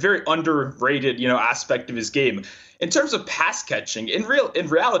NFL, right? Very underrated, aspect of his game. In terms of pass catching, in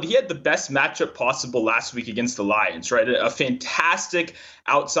reality, he had the best matchup possible last week against the Lions, right? A fantastic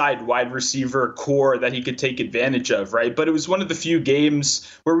outside wide receiver core that he could take advantage of, right? But it was one of the few games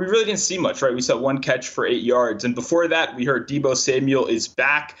where we really didn't see much, right? We saw one catch for 8 yards. And before that, we heard Deebo Samuel is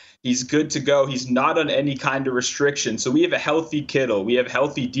back. He's good to go. He's not on any kind of restriction. So we have a healthy Kittle. We have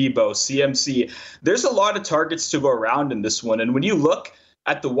healthy Deebo, CMC. There's a lot of targets to go around in this one. And when you look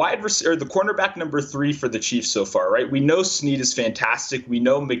at the the cornerback number 3 for the Chiefs so far, right? We know Snead is fantastic. We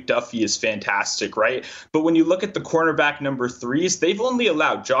know McDuffie is fantastic, right? But when you look at the cornerback number 3s, they've only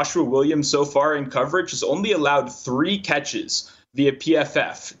allowed Joshua Williams so far in coverage has only allowed 3 catches via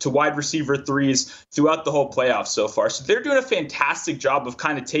PFF to wide receiver 3s throughout the whole playoffs so far. So they're doing a fantastic job of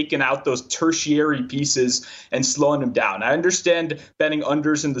kind of taking out those tertiary pieces and slowing them down. I understand betting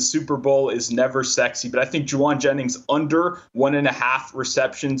unders in the Super Bowl is never sexy, but I think Juwan Jennings under 1.5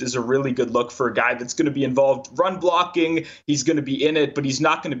 receptions is a really good look for a guy that's going to be involved run blocking. He's going to be in it, but he's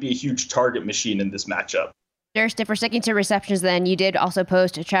not going to be a huge target machine in this matchup. Durst, if we're sticking to receptions, then you did also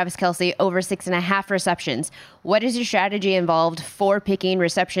post Travis Kelce over 6.5 receptions. What is your strategy involved for picking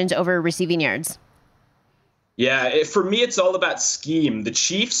receptions over receiving yards? Yeah, for me, it's all about scheme. The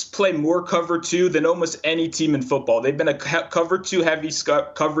Chiefs play more cover 2 than almost any team in football. They've been a cover 2 heavy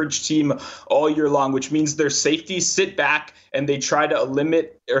coverage team all year long, which means their safeties sit back and they try to I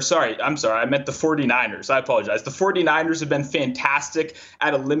meant the 49ers. I apologize. The 49ers have been fantastic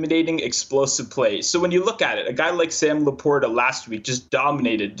at eliminating explosive plays. So when you look at it, a guy like Sam Laporta last week just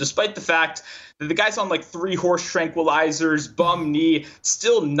dominated, despite the fact that the guy's on like 3 horse tranquilizers, bum knee,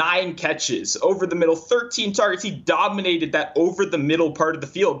 still 9 catches over the middle, 13 targets. He dominated that over the middle part of the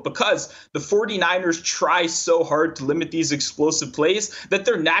field because the 49ers try so hard to limit these explosive plays that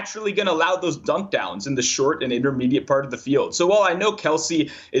they're naturally going to allow those dunk downs in the short and intermediate part of the field. So while I know Kelce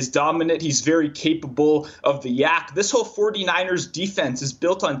is dominant, he's very capable of the yak, this whole 49ers defense is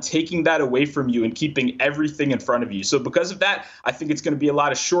built on taking that away from you and keeping everything in front of you. So because of that, I think it's going to be a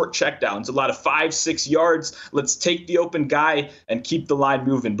lot of short checkdowns, a lot of 5-6 yards. Let's take the open guy and keep the line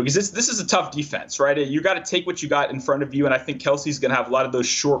moving because this is a tough defense, right? You got to take what you got in front of you, and I think Kelce's going to have a lot of those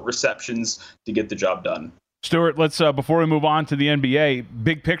short receptions to get the job done. Stuart, let's before we move on to the NBA,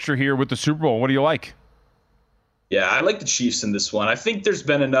 big picture here with the Super Bowl. What do you like? Yeah, I like the Chiefs in this one. I think there's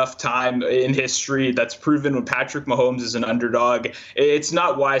been enough time in history that's proven when Patrick Mahomes is an underdog, it's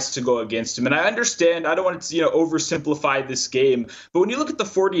not wise to go against him. And I understand, I don't want to oversimplify this game, but when you look at the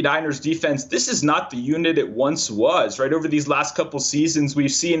 49ers defense, this is not the unit it once was, right? Over these last couple seasons, we've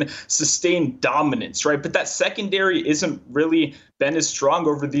seen sustained dominance, right? But that secondary isn't really been as strong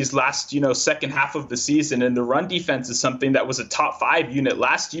over these last, second half of the season. And the run defense is something that was a top 5 unit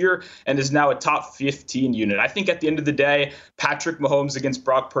last year and is now a top 15 unit. I think at the end of the day, Patrick Mahomes against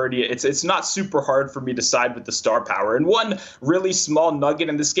Brock Purdy, it's not super hard for me to side with the star power. And one really small nugget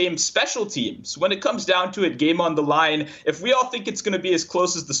in this game, special teams. When it comes down to it, game on the line, if we all think it's going to be as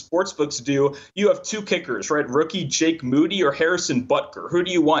close as the sportsbooks do, you have 2 kickers, right? Rookie Jake Moody or Harrison Butker. Who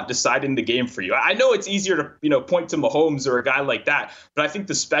do you want deciding the game for you? I know it's easier to, point to Mahomes or a guy like that, but I think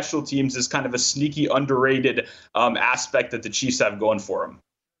the special teams is kind of a sneaky, underrated aspect that the Chiefs have going for them.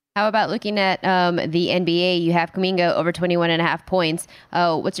 How about looking at the NBA? You have Kuminga over 21.5 points.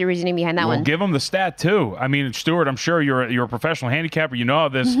 What's your reasoning behind that one? Give him the stat, too. I mean, Stuart, I'm sure you're a professional handicapper. You know how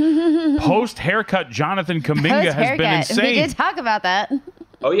this post-haircut Jonathan Kuminga has been insane. We did talk about that.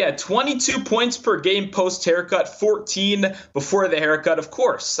 Oh, yeah, 22 points per game post-haircut, 14 before the haircut. Of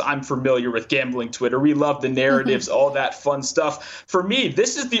course, I'm familiar with gambling Twitter. We love the narratives, all that fun stuff. For me,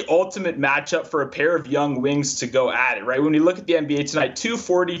 this is the ultimate matchup for a pair of young wings to go at it, right? When we look at the NBA tonight,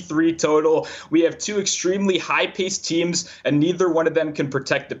 243 total. We have 2 extremely high-paced teams, and neither one of them can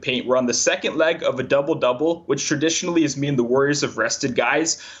protect the paint. We're on the second leg of a double-double, which traditionally has mean the Warriors have rested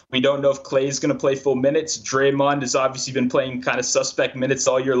guys. We don't know if Klay is going to play full minutes. Draymond has obviously been playing kind of suspect minutes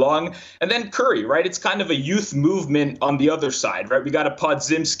all year long. And then Curry, right? It's kind of a youth movement on the other side, right? We got a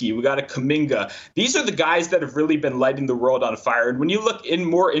Podziemski, we got a Kuminga. These are the guys that have really been lighting the world on fire. And when you look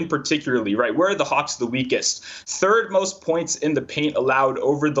in particularly, right, where are the Hawks the weakest? 3rd most points in the paint allowed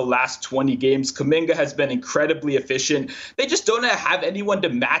over the last 20 games. Kuminga has been incredibly efficient. They just don't have anyone to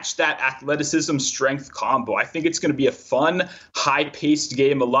match that athleticism strength combo. I think it's going to be a fun, high-paced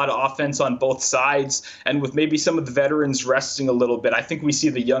game, a lot of offense on both sides. And with maybe some of the veterans resting a little bit, I think we see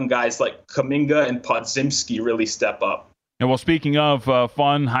the young guys like Kuminga and Podziemski really step up. And well, speaking of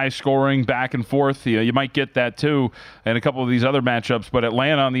fun, high scoring, back and forth, you might get that too in a couple of these other matchups. But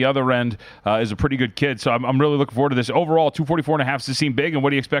Atlanta on the other end is a pretty good kid. So I'm really looking forward to this. Overall, 244.5 does seem big. And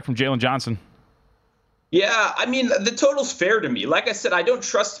what do you expect from Jalen Johnson? Yeah, I mean, the total's fair to me. Like I said, I don't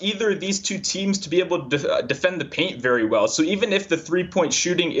trust either of these two teams to be able to defend the paint very well. So even if the three-point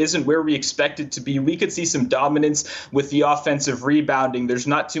shooting isn't where we expect it to be, we could see some dominance with the offensive rebounding. There's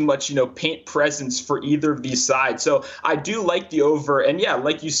not too much, paint presence for either of these sides. So I do like the over. And yeah,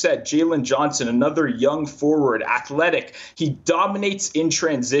 like you said, Jalen Johnson, another young forward, athletic. He dominates in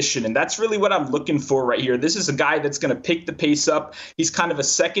transition. And that's really what I'm looking for right here. This is a guy that's going to pick the pace up. He's kind of a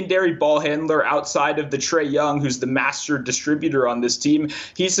secondary ball handler outside of the Trae Young, who's the master distributor on this team.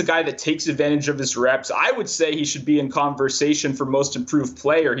 He's the guy that takes advantage of his reps. I would say he should be in conversation for most improved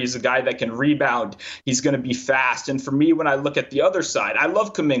player. He's a guy that can rebound. He's going to be fast. And for me, when I look at the other side, I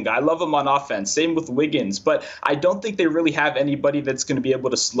love Kuminga. I love him on offense. Same with Wiggins. But I don't think they really have anybody that's going to be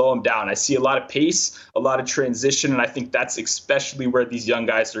able to slow him down. I see a lot of pace, a lot of transition, and I think that's especially where these young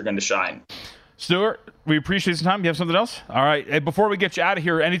guys are going to shine. Stuart, we appreciate some time. You have something else? All right. Hey, before we get you out of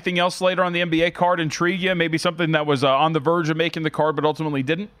here, anything else later on the NBA card intrigue you? Maybe something that was on the verge of making the card but ultimately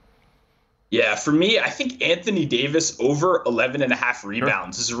didn't? Yeah, for me, I think Anthony Davis over 11.5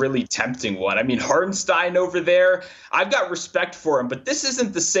 rebounds is a really tempting one. I mean, Hartenstein over there, I've got respect for him, but this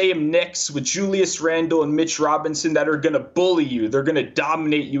isn't the same Knicks with Julius Randle and Mitch Robinson that are going to bully you. They're going to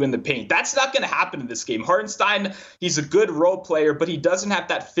dominate you in the paint. That's not going to happen in this game. Hartenstein, he's a good role player, but he doesn't have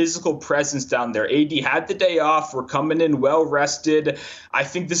that physical presence down there. AD had the day off. We're coming in well rested. I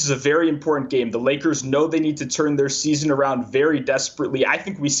think this is a very important game. The Lakers know they need to turn their season around very desperately. I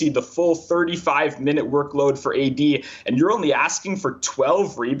think we see the full 35-minute workload for AD, and you're only asking for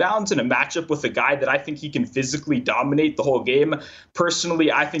 12 rebounds in a matchup with a guy that I think he can physically dominate the whole game.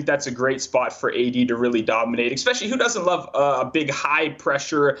 Personally, I think that's a great spot for AD to really dominate, especially who doesn't love a big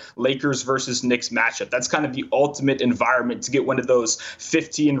high-pressure Lakers versus Knicks matchup. That's kind of the ultimate environment to get one of those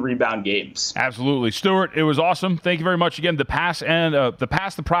 15-rebound games. Absolutely. Stuart, it was awesome. Thank you very much again. The Pass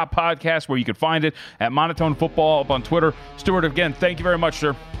the Prop podcast, where you can find it at Monotone Football up on Twitter. Stuart, again, thank you very much,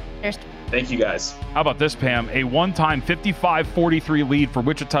 sir. Cheers. Thank you, guys. How about this, Pam? A one-time 55-43 lead for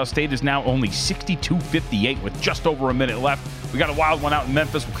Wichita State is now only 62-58 with just over a minute left. We got a wild one out in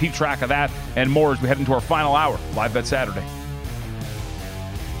Memphis. We'll keep track of that and more as we head into our final hour. Live Bet Saturday.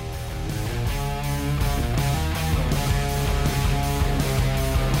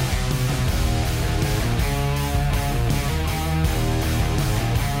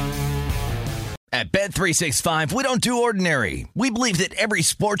 At Bet365, we don't do ordinary. We believe that every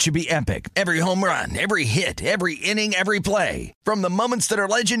sport should be epic. Every home run, every hit, every inning, every play. From the moments that are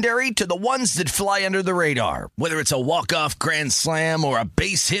legendary to the ones that fly under the radar. Whether it's a walk-off grand slam or a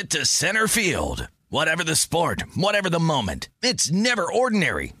base hit to center field. Whatever the sport, whatever the moment. It's never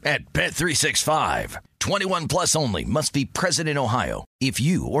ordinary at Bet365. 21 plus only. Must be present in Ohio. If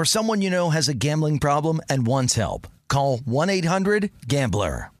you or someone you know has a gambling problem and wants help, call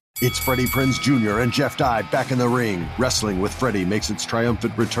 1-800-GAMBLER. It's Freddie Prinze Jr. and Jeff Dye back in the ring. Wrestling with Freddie makes its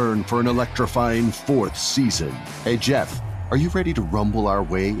triumphant return for an electrifying 4th season. Hey, Jeff, are you ready to rumble our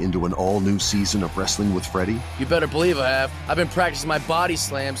way into an all-new season of Wrestling with Freddie? You better believe I have. I've been practicing my body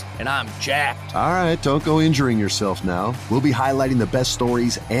slams, and I'm jacked. All right, don't go injuring yourself now. We'll be highlighting the best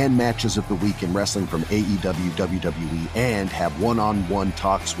stories and matches of the week in wrestling from AEW, WWE, and have one-on-one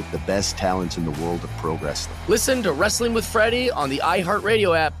talks with the best talents in the world of pro wrestling. Listen to Wrestling with Freddie on the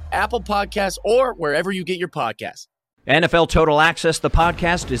iHeartRadio app, Apple Podcasts, or wherever you get your podcasts. NFL Total Access, the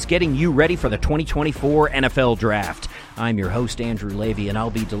podcast, is getting you ready for the 2024 NFL Draft. I'm your host, Andrew Levy, and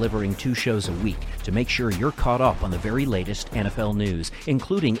I'll be delivering 2 shows a week to make sure you're caught up on the very latest NFL news,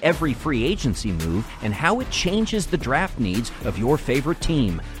 including every free agency move and how it changes the draft needs of your favorite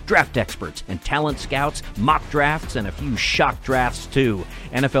team. Draft experts and talent scouts, mock drafts, and a few shock drafts, too.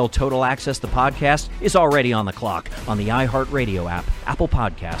 NFL Total Access, the podcast, is already on the clock on the iHeartRadio app, Apple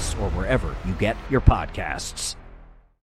Podcasts, or wherever you get your podcasts.